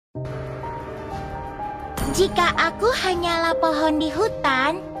Jika aku hanyalah pohon di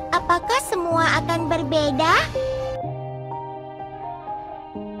hutan, apakah semua akan berbeda?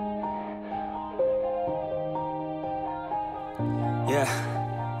 Yeah.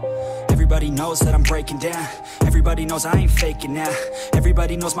 Everybody knows that I'm breaking down. Everybody knows I ain't faking now.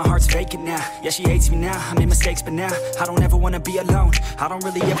 Everybody knows my heart's vacant now. Yeah, she hates me now, I made mistakes, but now I don't ever wanna be alone. I don't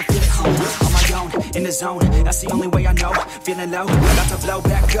really ever feel at home. On my own, in the zone, that's the only way I know. Feeling low, about to blow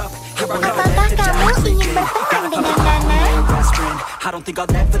back up. Here I go, Apakah kamu ingin berteman dengan Nana? best friend, I don't think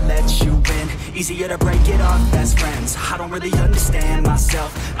I'll ever let you in. Easier to break it off best friends. I don't really understand myself.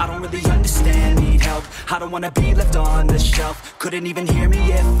 I don't really understand, need help. I don't wanna be left on the shelf. Couldn't even hear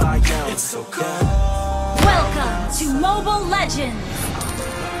me if I yelled. It's so cold. Welcome to Mobile Legends!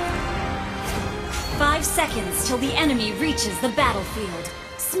 5 seconds till the enemy reaches the battlefield.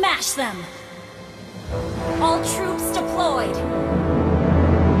 Smash them! All troops deployed!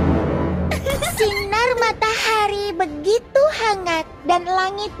 Sinar matahari begitu hangat dan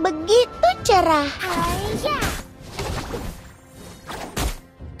langit begitu cerah.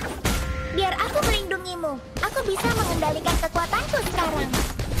 Biar aku melindungimu. Aku bisa mengendalikan kekuatanku sekarang.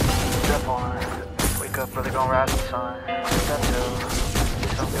 Step 1, wake up, really gonna rise the sun. Step 2, do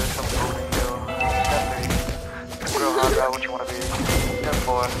some good, some food in you. Step 3, grow hard about what you wanna be. Step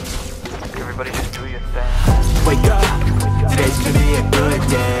 4, everybody just do your thing. Wake up, today's gonna be a good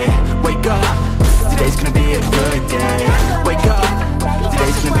day. Wake up, today's gonna be a good day. Wake up,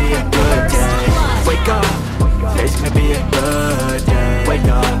 today's gonna be a good day. Wake up, today's gonna be a good day. Wake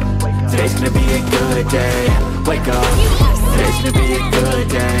up, today's gonna be a good day. Wake up, today's gonna be a good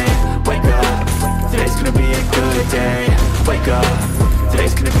day. Wake up, today's gonna be a good day. Wake up,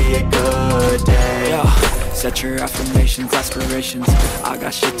 today's gonna be a good day. Yo, set your affirmations, aspirations. I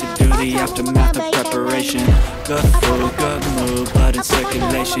got shit to do, the aftermath of preparation. Good food, good mood, blood in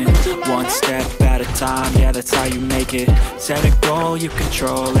circulation. One step at a time, yeah, that's how you make it. Set a goal you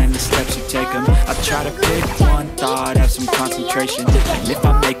control and the steps you take them. I try to pick one thought, have some concentration. And if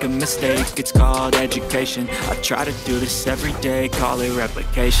I make a mistake, it's called education. I try to do this every day, call it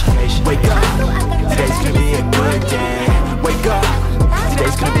replication. Wake up, today's gonna be a good day. Wake up,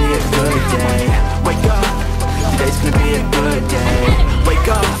 today's gonna be a good day. Wake up, today's gonna be a good day. Wake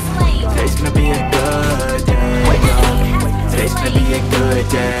up, today's gonna be a good day. Wake up, today's gonna be a good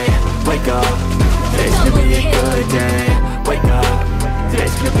day. Wake up, today's gonna be a good day. Wake up,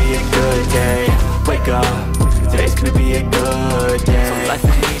 today's gonna be a good day. Wake up, today's gonna be a good day. So life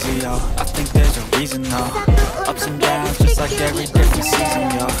ain't easy, yo, I think there's a reason, though. Ups and downs, just like every different season,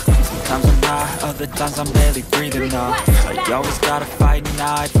 yo. Sometimes I'm high, other times I'm barely breathing, though. You always gotta fight and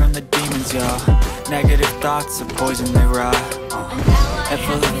hide from the demons, yo. Negative thoughts are poison, they rot. Head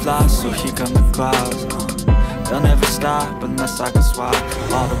full of flies, so here come the clouds. They'll never stop unless I can swap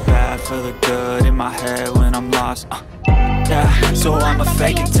all the bad for the good in my head when I'm lost. Yeah, so I'ma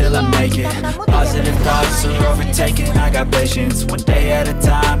fake it till I make it. Positive thoughts are overtaken, I got patience. One day at a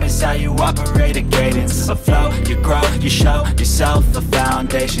time is how you operate a cadence. A flow, you grow, you show yourself a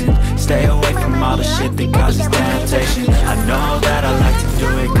foundation. Stay away from all the shit that causes temptation. I know that I like to do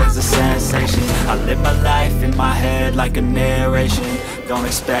it cause it's sensation. I live my life in my head like a narration. Don't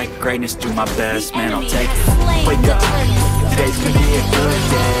expect greatness, do my best, man, I'll take it. Wake up, today's gonna be a good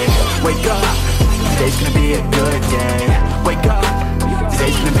day. Wake up, today's gonna be a good day. Wake up,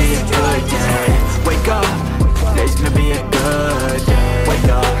 today's gonna be a good day. Wake up, today's gonna be a good day.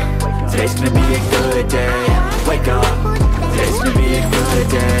 Wake up, today's gonna be a good day. Wake up, today's gonna be a good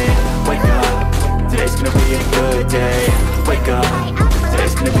day. Wake up, today's gonna be a good day. Wake up,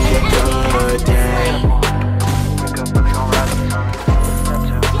 today's gonna be a good day. Wake up, really gonna rise the sun. Step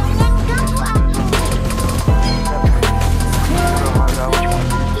 2, grow hard about what you wanna be.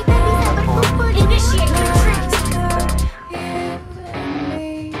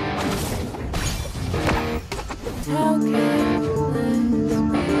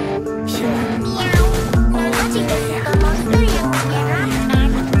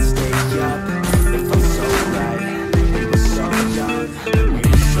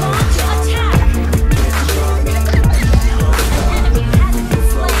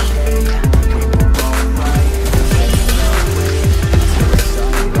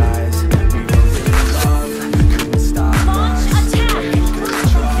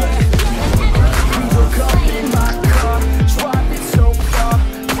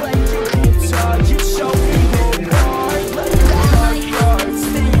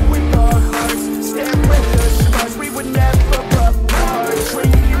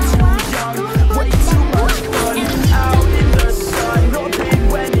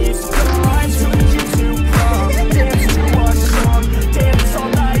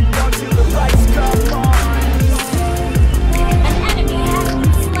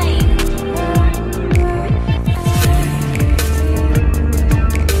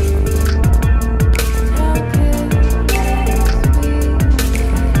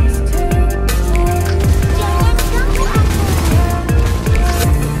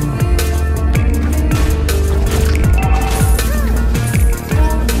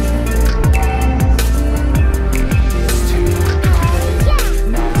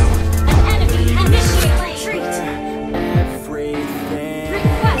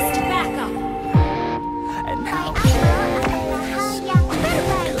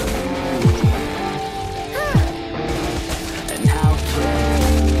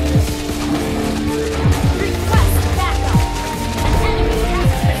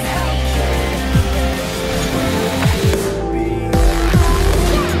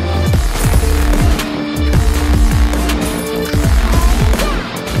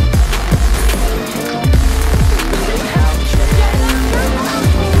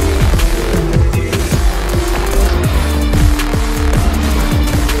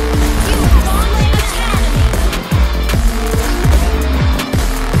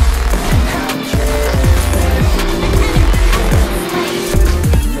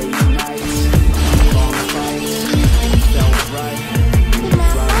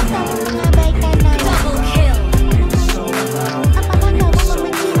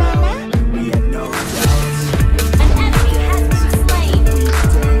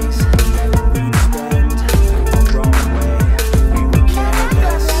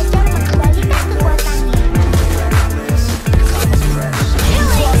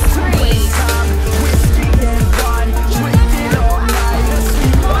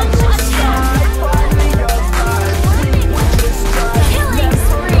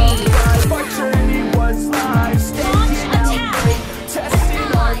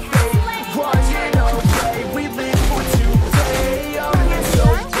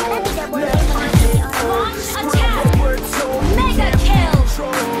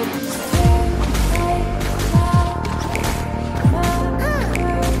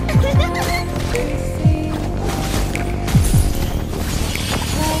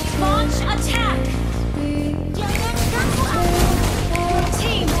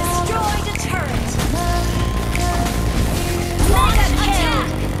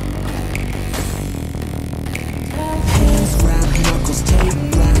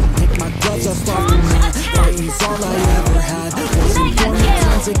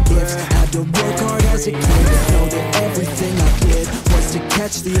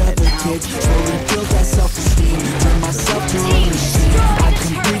 watch the other kids slowly build that self-esteem, turn myself to a machine. I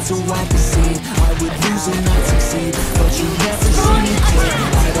compete so I can see I would lose and not succeed, but you never see me quit.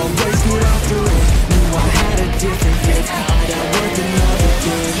 I'd always get after it, knew I had a different gift. I'd outwork another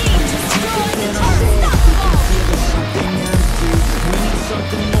day. Deeper than I said, we can feel there's something empty. We need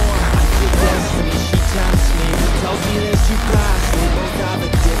something more. I feel destiny, she tempts me, tells me there's two paths, they both have a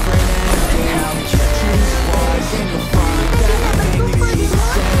different ending. Choose wise and you'll find that may lead to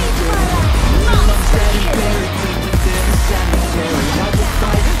the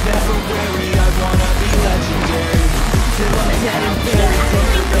same day. Till I'm dead and buried deep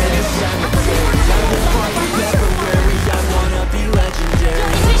within the cemetery, I will fight, never weary, I wanna be legendary. Till I'm dead and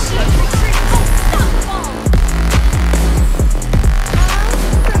buried deep within the cemetery, I will fight, never weary, I wanna be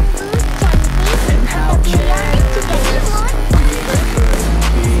legendary.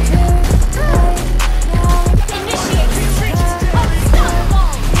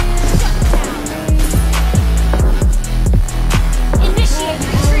 Initiate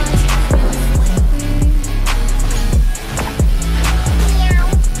retreat.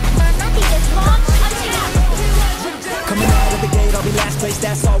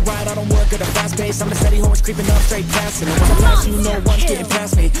 That's alright, I don't work at a fast pace. I'm a steady horse creeping up straight past it. And when I pass you, no one's getting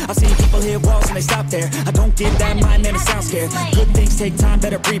past me. I've seen people hit walls and they stop there. I don't get that mind, man, it sounds scared. Good things take time,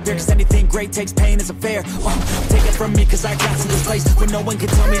 better prepare, cause anything great takes pain, it's affair. Take it from me, cause I got to this place where no one can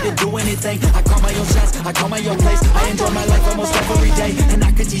tell me to do anything. I call my own shots, I call my own place. I enjoy my life almost every day, and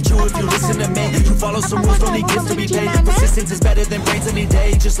I could teach you if you listen to me. You follow some rules, don't need gifts to be paid. Persistence is better than brains any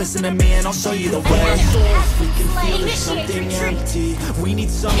day. Just listen to me and I'll show you the way. We can feel there's something empty. We need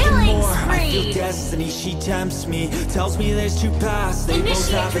something more. I feel destiny, she tempts me, tells me there's two paths, they both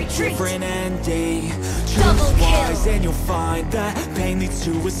have a different ending. Choose wise and you'll find that pain leads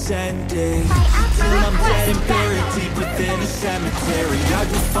to ascending. Till I'm dead and buried deep within a cemetery, I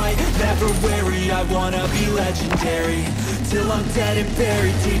will fight, never weary, I wanna be legendary. Till I'm dead and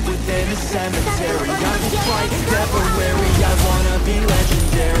buried deep within a cemetery, I will fight, never weary, I wanna be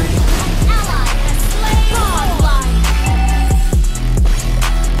legendary. Ally has slain Godlike.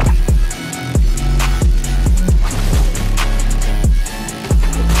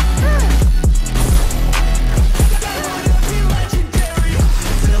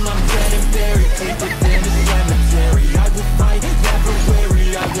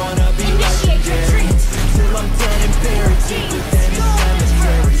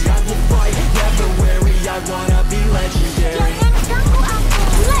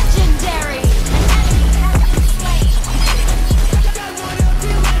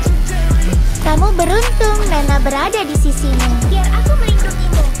 Kamu beruntung Nana berada di sisimu. Biar aku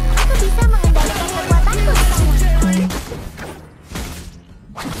melindungimu. Aku bisa mengendalikan kekuatanku semua.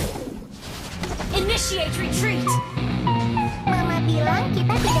 Initiate retreat. Mama bilang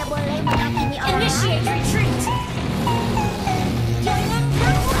kita tidak boleh menghakimi orang Initiate lain. retreat. Jangan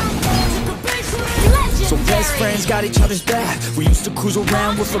kamu So best friends got each other's back. We used to cruise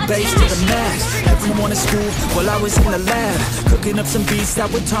around with a bass to the max. Everyone in school while I was in the lab, cooking up some beats that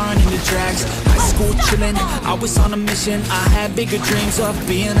would turn into tracks. High school chillin', I was on a mission. I had bigger dreams of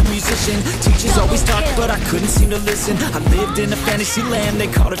being a musician. Teachers always talked but I couldn't seem to listen. I lived in a fantasy land, they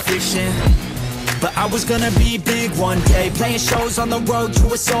called it fiction. But I was gonna be big one day, playing shows on the road to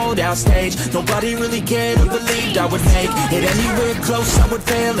a sold out stage. Nobody really cared or believed I would make it anywhere close, I would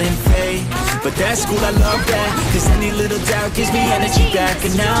fail and fade. But that school, I love that, cause any little doubt gives me energy back.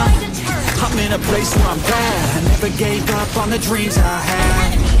 And now, I'm in a place where I'm glad I never gave up on the dreams I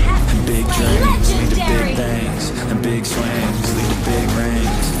had. And big dreams lead to big things, and big swings lead to big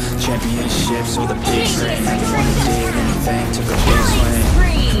rings. Championships or the big screen, everyone who did anything took a big swing.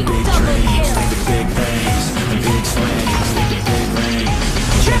 And big dreams lead to big things, and big swings lead to big rings.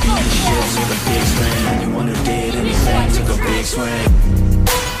 Championships or the big screen, anyone who did anything took a big swing.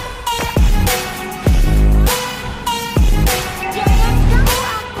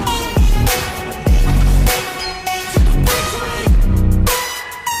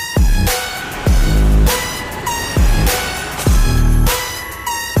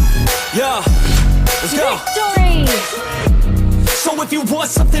 Yeah, let's go. Victory! So if you want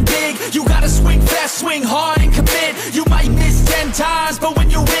something big, you gotta swing fast, swing hard and commit. You might miss 10 times, but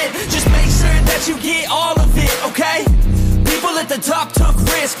when you hit, just make sure that you get all of it, okay? People at the top took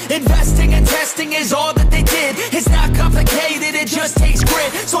risks. Investing and testing is all that they did. It's not complicated, it just takes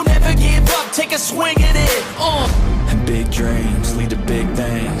grit. So never give up, take a swing at it. And big dreams lead to big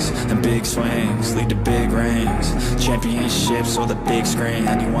things, and big swings lead to big rings. Championships or the big screen,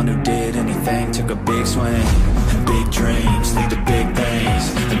 anyone who did anything took a big swing. And big dreams lead to big things,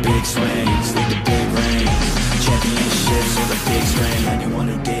 and big swings lead to big rings. Championships You're a big strain. Anyone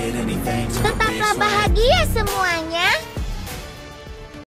who did anything to Tetaplah bahagia semuanya.